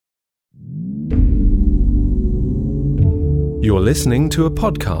You're listening to a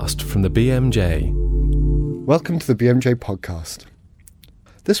podcast from the BMJ. Welcome to the BMJ podcast.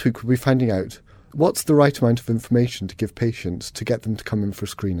 This week we'll be finding out what's the right amount of information to give patients to get them to come in for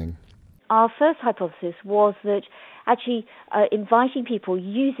screening. Our first hypothesis was that actually inviting people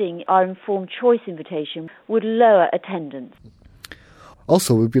using our informed choice invitation would lower attendance.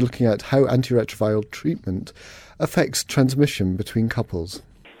 Also, we'll be looking at how antiretroviral treatment affects transmission between couples.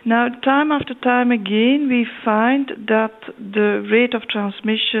 Now, time after time again, we find that the rate of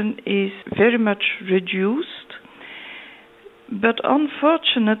transmission is very much reduced. But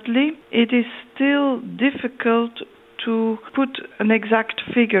unfortunately, it is still difficult to put an exact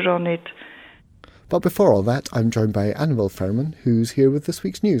figure on it. But before all that, I'm joined by Annabelle Fairman, who's here with this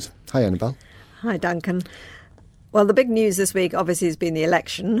week's news. Hi, Annabelle. Hi, Duncan. Well, the big news this week obviously has been the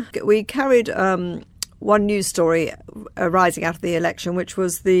election. We carried one news story arising out of the election, which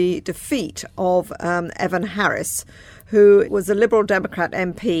was the defeat of Evan Harris, who was a Liberal Democrat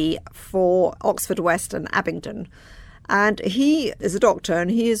MP for Oxford West and Abingdon. And he is a doctor and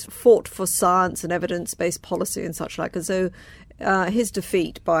he has fought for science and evidence-based policy and such like. And so his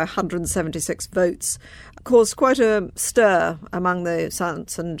defeat by 176 votes caused quite a stir among the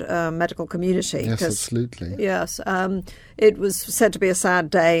science and medical community. Yes, absolutely. Yes. It was said to be a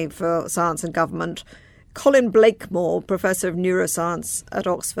sad day for science and government. Colin Blakemore, Professor of Neuroscience at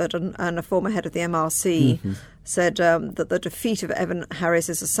Oxford and a former head of the MRC, said that the defeat of Evan Harris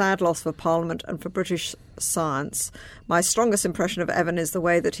is a sad loss for Parliament and for British science. My strongest impression of Evan is the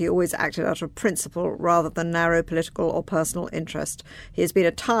way that he always acted out of principle rather than narrow political or personal interest. He has been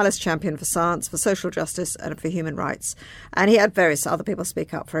a tireless champion for science, for social justice and for human rights. And he had various other people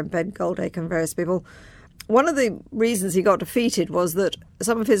speak up for him, Ben Goldacre and various people. One of the reasons he got defeated was that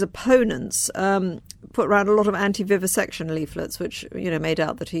some of his opponents put around a lot of anti-vivisection leaflets, which, made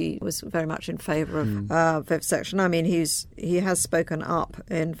out that he was very much in favour of vivisection. I mean, he has spoken up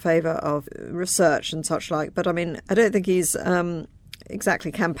in favour of research and such like, but I mean, I don't think he's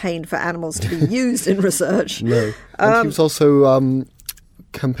exactly campaigned for animals to be used in research. No, and he was also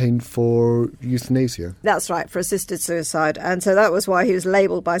campaigned for euthanasia. That's right, for assisted suicide. And so that was why he was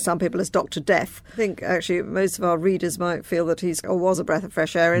labelled by some people as Dr. Death. I think actually most of our readers might feel that he was a breath of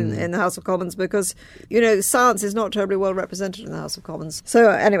fresh air in the House of Commons because, science is not terribly well represented in the House of Commons. So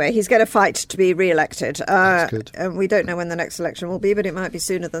anyway, he's going to fight to be re-elected. That's good. And we don't know when the next election will be, but it might be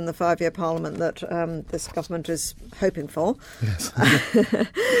sooner than the 5-year parliament that this government is hoping for. Yes.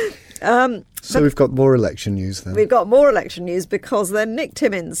 So we've got more election news then. We've got more election news because then Nick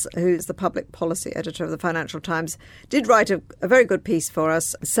Timmins, who's the public policy editor of the Financial Times, did write a very good piece for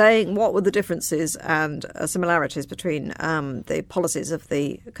us saying what were the differences and similarities between the policies of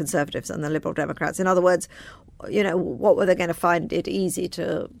the Conservatives and the Liberal Democrats. In other words, what were they going to find it easy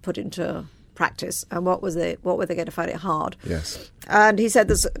to put into practice and what were they going to find it hard? Yes. And he said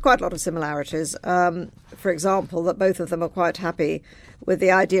there's quite a lot of similarities. For example, that both of them are quite happy with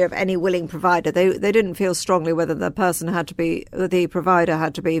the idea of any willing provider. They didn't feel strongly whether the provider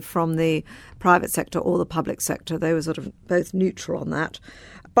had to be from the private sector or the public sector. They were sort of both neutral on that.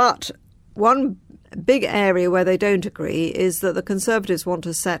 But one big area where they don't agree is that the Conservatives want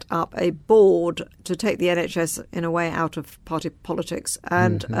to set up a board to take the NHS in a way out of party politics.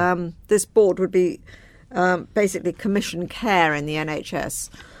 And this board would be basically commission care in the NHS.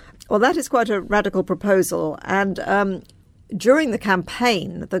 Well, that is quite a radical proposal. And during the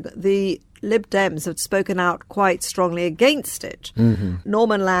campaign, the Lib Dems had spoken out quite strongly against it.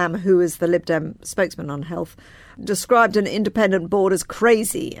 Norman Lamb, who is the Lib Dem spokesman on health, described an independent board as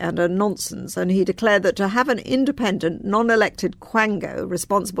crazy and a nonsense, and he declared that to have an independent, non-elected quango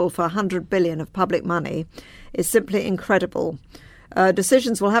responsible for 100 billion of public money is simply incredible.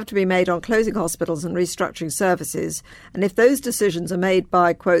 Decisions will have to be made on closing hospitals and restructuring services, and if those decisions are made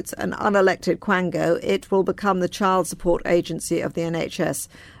by, quotes, an unelected quango, it will become the child support agency of the NHS.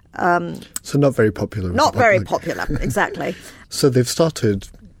 So not very popular. Not very popular, exactly. So they've started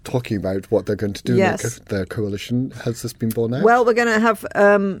talking about what they're going to do Yes. in their coalition. Has this been borne out? Well, we're going to have...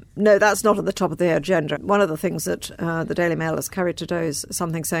 no, that's not at the top of the agenda. One of the things that the Daily Mail has carried today is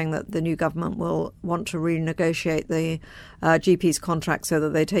something saying that the new government will want to renegotiate the GP's contract so that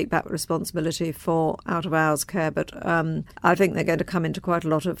they take back responsibility for out-of-hours care. But I think they're going to come into quite a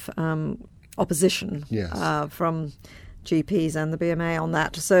lot of opposition from GPs and the BMA on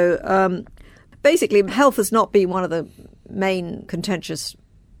that. So basically, health has not been one of the main contentious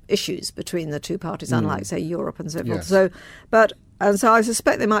issues between the two parties, unlike, say, Europe and so forth. Yes. So I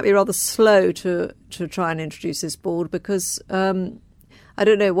suspect they might be rather slow to try and introduce this board because I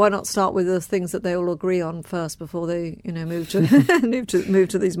don't know, why not start with the things that they all agree on first before they move to move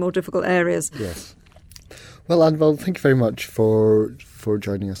to these more difficult areas. Yes. Well, Annabelle, thank you very much for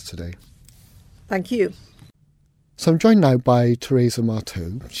joining us today. Thank you. So I'm joined now by Teresa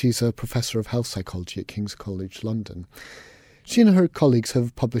Marteau. She's a professor of health psychology at King's College London. She and her colleagues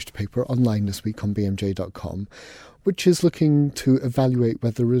have published a paper online this week on bmj.com, which is looking to evaluate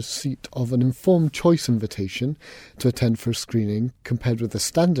whether receipt of an informed choice invitation to attend for screening compared with a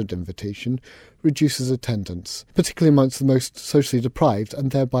standard invitation reduces attendance, particularly amongst the most socially deprived,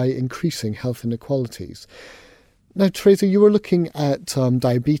 and thereby increasing health inequalities. Now, Teresa, you were looking at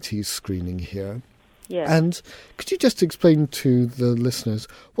diabetes screening here. Yes. And could you just explain to the listeners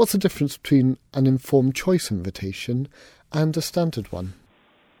what's the difference between an informed choice invitation and a standard one?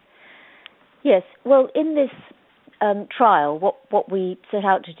 Yes. Well, in this trial, what we set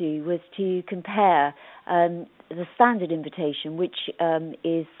out to do was to compare the standard invitation, which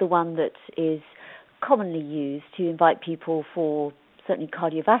is the one that is commonly used to invite people for certainly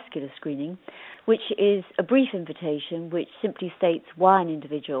cardiovascular screening, which is a brief invitation which simply states why an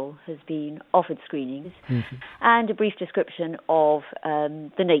individual has been offered screenings, and a brief description of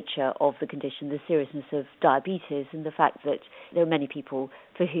the nature of the condition, the seriousness of diabetes, and the fact that there are many people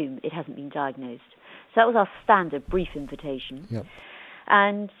for whom it hasn't been diagnosed. So that was our standard brief invitation. Yep.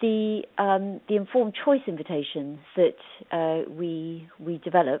 And the informed choice invitation that we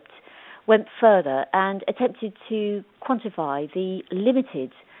developed went further and attempted to quantify the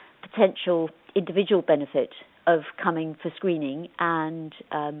limited potential individual benefit of coming for screening and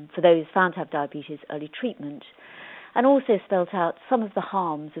for those found to have diabetes, early treatment, and also spelt out some of the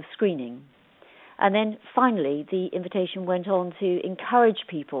harms of screening. And then finally, the invitation went on to encourage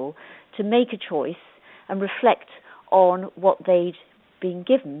people to make a choice and reflect on what they'd been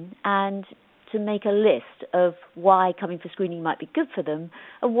given and to make a list of why coming for screening might be good for them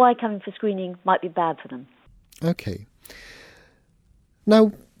and why coming for screening might be bad for them. Okay.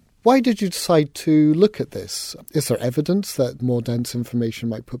 Now, why did you decide to look at this? Is there evidence that more dense information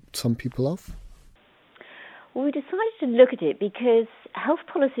might put some people off? Well, we decided to look at it because health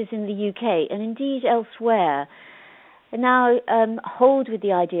policies in the UK and indeed elsewhere now hold with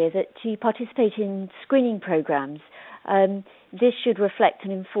the idea that to participate in screening programs, this should reflect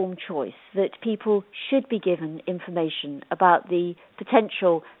an informed choice, that people should be given information about the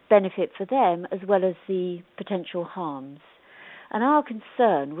potential benefit for them as well as the potential harms. And our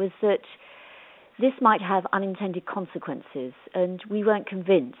concern was that this might have unintended consequences, and we weren't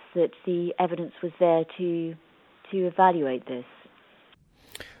convinced that the evidence was there to evaluate this.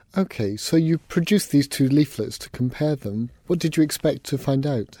 Okay, so you produced these two leaflets to compare them. What did you expect to find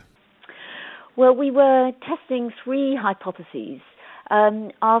out? Well, we were testing three hypotheses.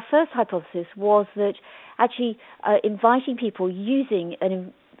 Our first hypothesis was that actually inviting people using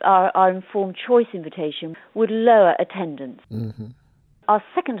our informed choice invitation would lower attendance. Mm-hmm. Our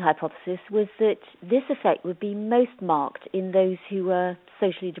second hypothesis was that this effect would be most marked in those who were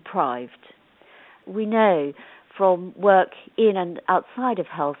socially deprived. We know from work in and outside of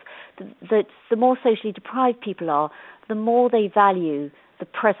health that the more socially deprived people are, the more they value the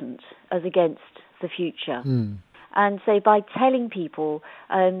present as against the future. Mm. And so by telling people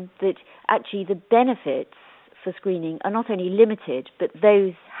that actually the benefits for screening are not only limited, but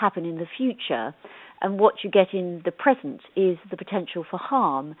those happen in the future, and what you get in the present is the potential for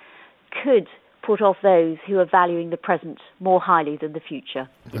harm, could put off those who are valuing the present more highly than the future,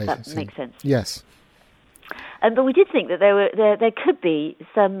 if that makes sense. Yes. But we did think that there could be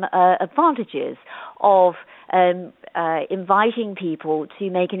some advantages of inviting people to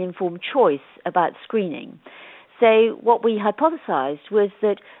make an informed choice about screening. So what we hypothesized was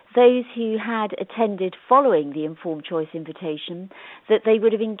that those who had attended following the informed choice invitation, that they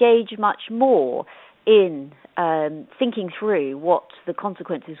would have engaged much more in thinking through what the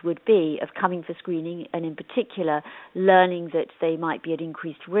consequences would be of coming for screening, and in particular learning that they might be at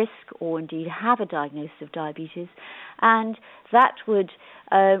increased risk or indeed have a diagnosis of diabetes, and that would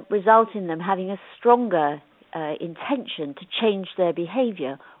result in them having a stronger intention to change their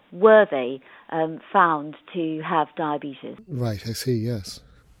behaviour were they found to have diabetes. Right, I see, yes.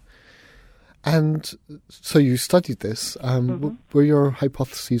 And so you studied this. Were your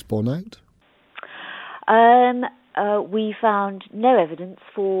hypotheses borne out? We found no evidence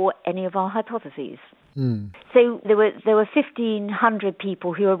for any of our hypotheses. Mm. So there were 1,500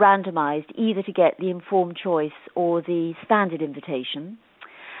 people who were randomised either to get the informed choice or the standard invitation.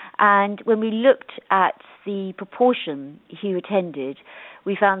 And when we looked at the proportion who attended,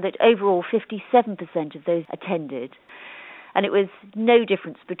 we found that overall 57% of those attended. And it was no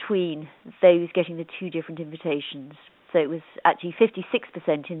difference between those getting the two different invitations. So it was actually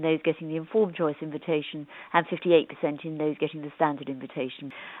 56% in those getting the informed choice invitation and 58% in those getting the standard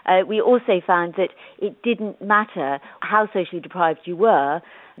invitation. We also found that it didn't matter how socially deprived you were,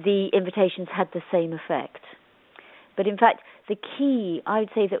 the invitations had the same effect. But in fact, I would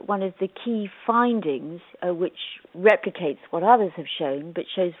say that one of the key findings, which replicates what others have shown, but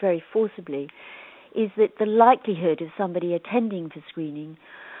shows very forcibly, is that the likelihood of somebody attending for screening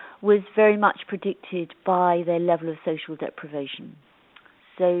was very much predicted by their level of social deprivation.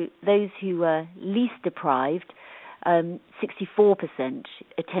 So those who were least deprived, 64%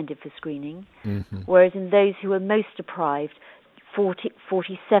 attended for screening, whereas in those who were most deprived,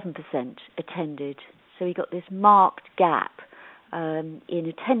 47% attended. So we got this marked gap in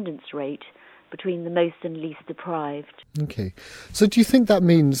attendance rate between the most and least deprived. Okay. So do you think that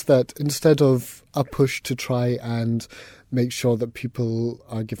means that instead of a push to try and make sure that people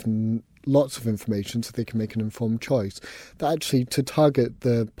are given lots of information so they can make an informed choice, that actually to target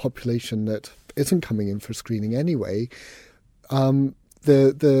the population that isn't coming in for screening anyway,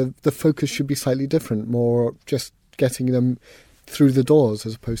 the focus should be slightly different, more just getting them through the doors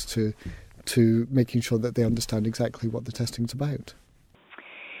as opposed to making sure that they understand exactly what the testing's about?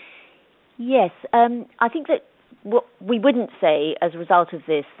 Yes, I think that what we wouldn't say as a result of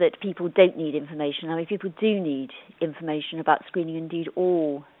this that people don't need information. I mean, people do need information about screening, indeed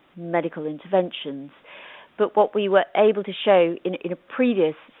all medical interventions. But what we were able to show in a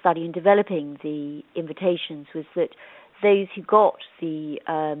previous study in developing the invitations was that those who got the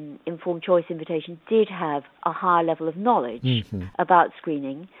informed choice invitation did have a higher level of knowledge about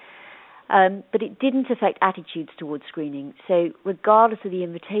screening. But it didn't affect attitudes towards screening. So regardless of the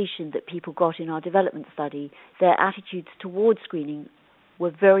invitation that people got in our development study, their attitudes towards screening were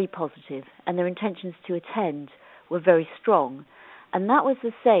very positive and their intentions to attend were very strong. And that was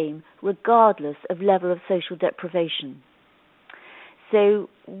the same regardless of level of social deprivation. So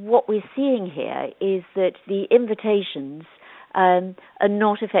what we're seeing here is that the invitations are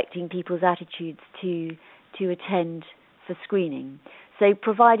not affecting people's attitudes to attend for screening. So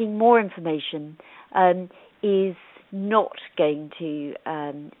providing more information is not going to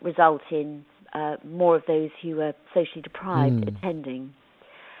result in more of those who are socially deprived attending.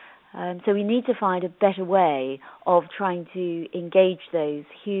 So we need to find a better way of trying to engage those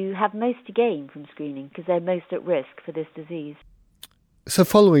who have most to gain from screening because they're most at risk for this disease. So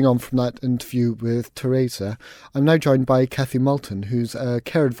following on from that interview with Teresa, I'm now joined by Kathy Moulton, who's a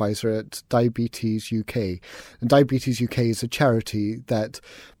care advisor at Diabetes UK. And Diabetes UK is a charity that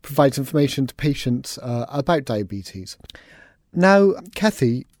provides information to patients about diabetes. Now,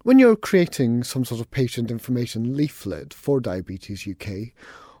 Kathy, when you're creating some sort of patient information leaflet for Diabetes UK,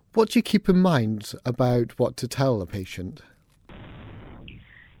 what do you keep in mind about what to tell a patient?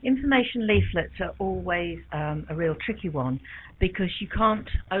 Information leaflets are always a real tricky one because you can't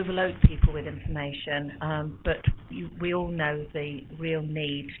overload people with information, but we all know the real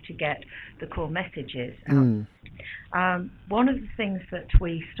need to get the core messages out. One of the things that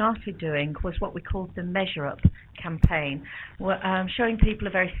we started doing was what we called the Measure Up campaign, showing people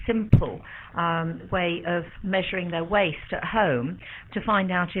a very simple way of measuring their waist at home to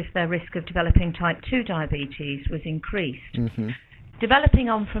find out if their risk of developing type 2 diabetes was increased. Developing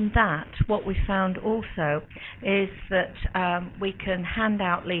on from that, what we found also is that we can hand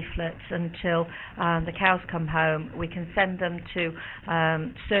out leaflets until the cows come home. We can send them to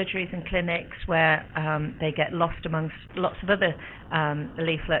surgeries and clinics where they get lost amongst lots of other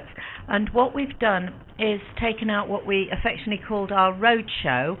leaflets. And what we've done is taken out what we affectionately called our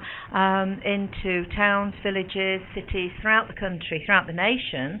roadshow into towns, villages, cities throughout the country, throughout the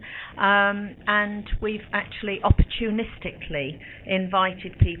nation, and we've actually opportunistically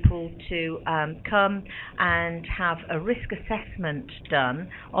invited people to come and have a risk assessment done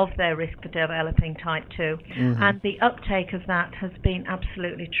of their risk for developing type 2, and the uptake of that has been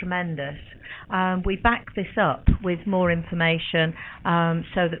absolutely tremendous. We back this up with more information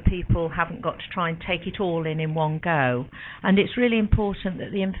so that people haven't got to try and take it all in one go. And it's really important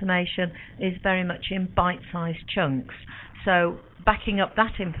that the information is very much in bite-sized chunks. So backing up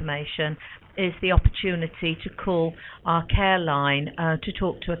that information is the opportunity to call our care line, to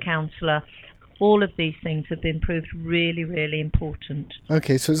talk to a counsellor. All of these things have been proved really, really important.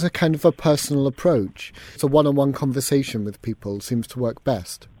 Okay, so it's a kind of a personal approach. So one-on-one conversation with people seems to work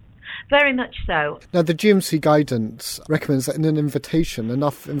best. Very much so. Now, the GMC guidance recommends that in an invitation,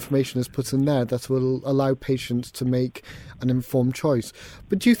 enough information is put in there that will allow patients to make an informed choice.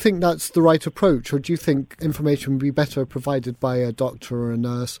 But do you think that's the right approach, or do you think information would be better provided by a doctor or a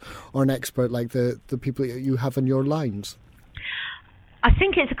nurse or an expert like the people you have on your lines? I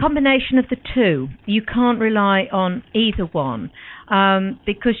think it's a combination of the two. You can't rely on either one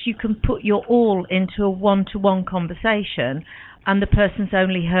because you can put your all into a one-to-one conversation and the person's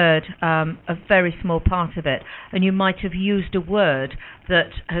only heard a very small part of it. And you might have used a word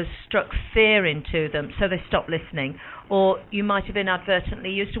that has struck fear into them, so they stop listening. Or you might have inadvertently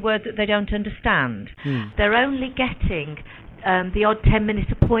used a word that they don't understand. They're only getting the odd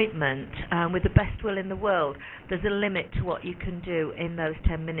 10-minute appointment with the best will in the world. There's a limit to what you can do in those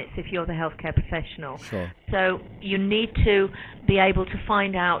 10 minutes if you're the healthcare professional. Sure. So you need to be able to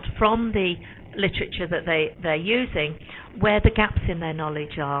find out from the literature that they're using where the gaps in their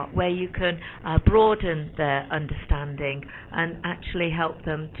knowledge are, where you can broaden their understanding and actually help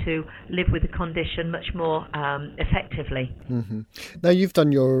them to live with the condition much more effectively. Mm-hmm. Now, you've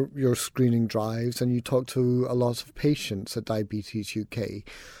done your screening drives and you talk to a lot of patients at Diabetes UK.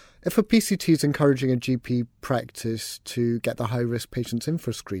 If a PCT is encouraging a GP practice to get the high-risk patients in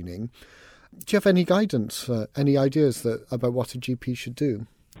for screening, do you have any guidance, any ideas about what a GP should do?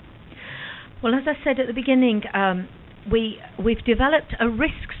 Well, as I said at the beginning, we've developed a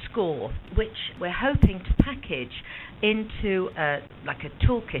risk score, which we're hoping to package into like a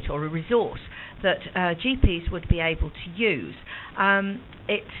toolkit or a resource that GPs would be able to use.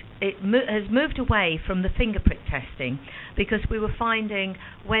 It has moved away from the finger prick testing because we were finding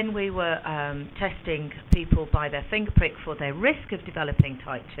when we were testing people by their finger prick for their risk of developing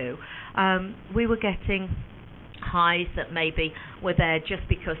type 2, we were getting highs that maybe were there just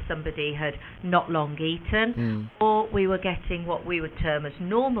because somebody had not long eaten, or we were getting what we would term as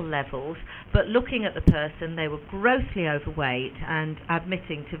normal levels, but looking at the person, they were grossly overweight and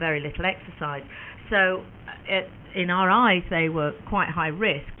admitting to very little exercise. So in our eyes, they were quite high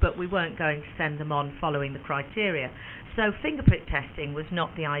risk, but we weren't going to send them on following the criteria. So finger prick testing was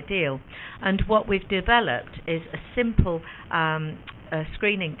not the ideal. And what we've developed is a simple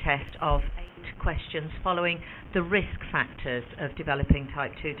screening test of 8 questions following the risk factors of developing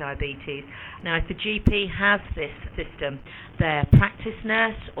type 2 diabetes. Now, if the GP has this system, their practice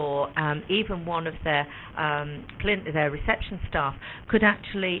nurse or even one of their reception staff could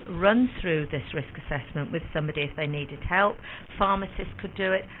actually run through this risk assessment with somebody if they needed help. Pharmacists could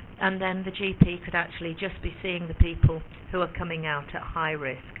do it, and then the GP could actually just be seeing the people who are coming out at high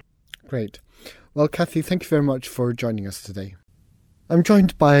risk. Great. Well, Kathy, thank you very much for joining us today. I'm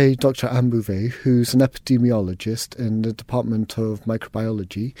joined by Dr. Anne Bouvet, who's an epidemiologist in the Department of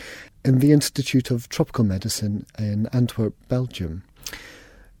Microbiology in the Institute of Tropical Medicine in Antwerp, Belgium.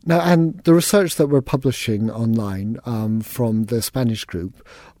 Now, Anne, the research that we're publishing online from the Spanish group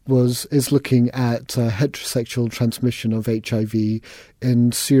is looking at heterosexual transmission of HIV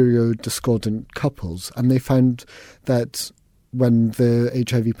in serodiscordant couples, and they found that when the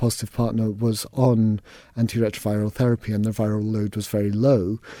HIV positive partner was on antiretroviral therapy and their viral load was very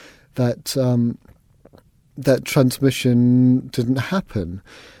low, that transmission didn't happen.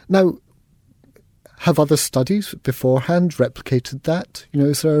 Now, have other studies beforehand replicated that? You know,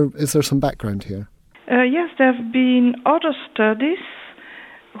 is there some background here? Yes, there have been other studies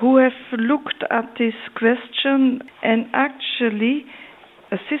who have looked at this question, and actually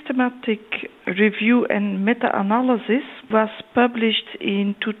a systematic review and meta-analysis was published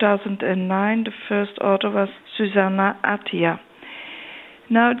in 2009. The first author was Susanna Attia.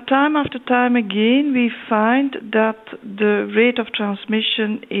 Now, time after time again, we find that the rate of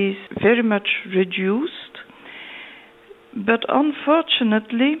transmission is very much reduced, but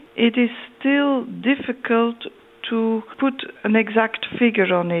unfortunately, it is still difficult to put an exact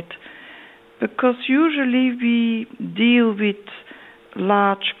figure on it, because usually we deal with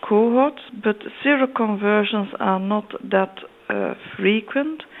large cohorts, but seroconversions are not that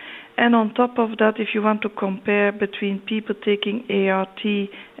frequent. And on top of that, if you want to compare between people taking ART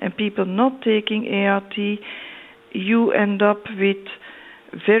and people not taking ART, you end up with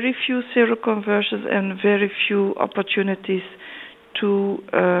very few seroconversions and very few opportunities to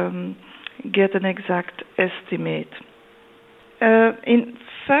get an exact estimate. In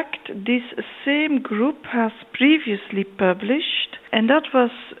fact, this same group has previously published, and that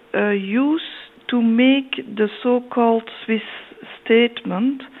was used to make the so-called Swiss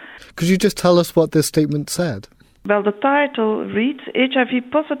statement. Could you just tell us what this statement said? Well, the title reads,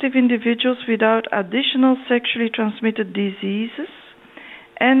 HIV-positive individuals without additional sexually transmitted diseases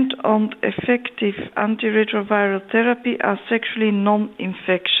and on effective antiretroviral therapy are sexually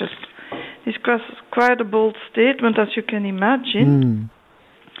non-infectious. This was quite a bold statement, as you can imagine.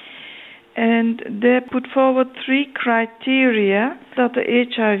 And they put forward 3 criteria: that the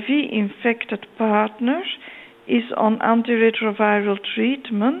HIV-infected partner is on antiretroviral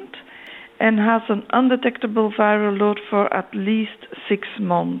treatment and has an undetectable viral load for at least 6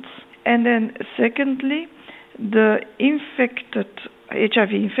 months. And then secondly, the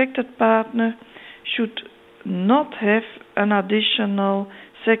HIV-infected partner should not have an additional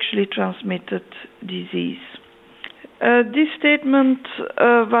sexually transmitted disease. This statement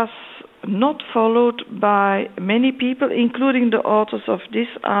was not followed by many people, including the authors of this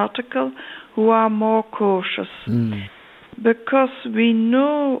article, who are more cautious. Because we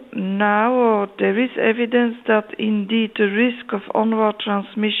know now, or there is evidence that indeed the risk of onward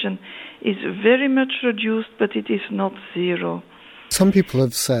transmission is very much reduced, but it is not zero. Some people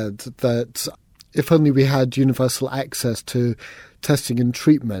have said that if only we had universal access to testing and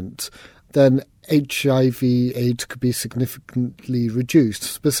treatment, then HIV/AIDS could be significantly reduced,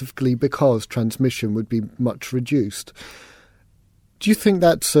 specifically because transmission would be much reduced. Do you think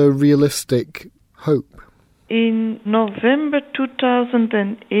that's a realistic hope? In November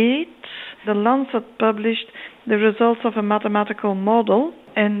 2008, The Lancet published the results of a mathematical model,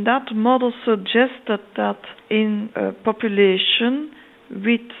 and that model suggested that in a population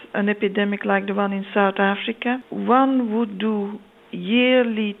with an epidemic like the one in South Africa, one would do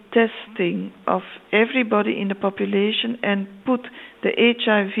yearly testing of everybody in the population and put the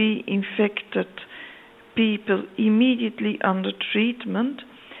HIV-infected people immediately under treatment,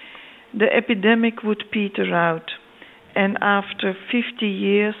 the epidemic would peter out. And after 50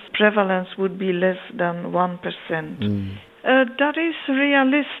 years, prevalence would be less than 1%. That is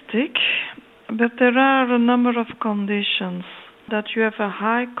realistic, but there are a number of conditions. That you have a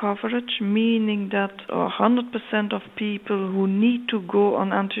high coverage, meaning that 100% of people who need to go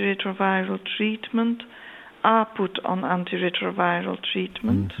on antiretroviral treatment are put on antiretroviral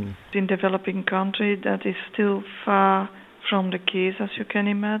treatment. In developing countries, that is still far from the case, as you can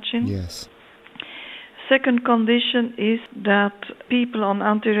imagine. Yes. Second condition is that people on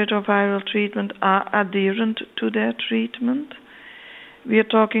antiretroviral treatment are adherent to their treatment. We are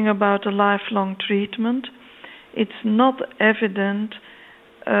talking about a lifelong treatment. It's not evident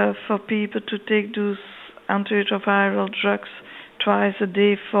for people to take those antiretroviral drugs twice a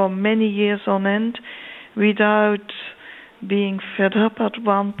day for many years on end without being fed up at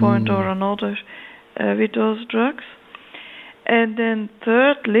one point or another with those drugs. And then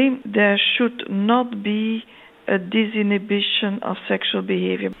thirdly, there should not be a disinhibition of sexual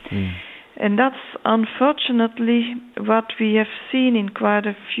behavior. And that's unfortunately what we have seen in quite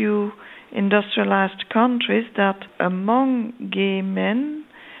a few industrialized countries, that among gay men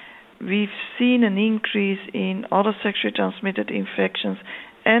we've seen an increase in other sexually transmitted infections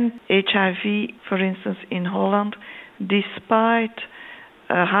and HIV, for instance, in Holland, despite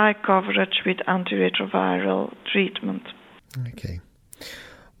a high coverage with antiretroviral treatment. Okay.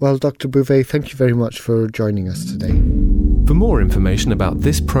 Well, Dr. Bouvet, thank you very much for joining us today. For more information about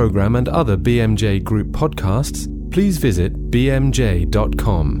this programme and other BMJ Group podcasts, please visit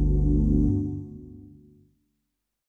bmj.com.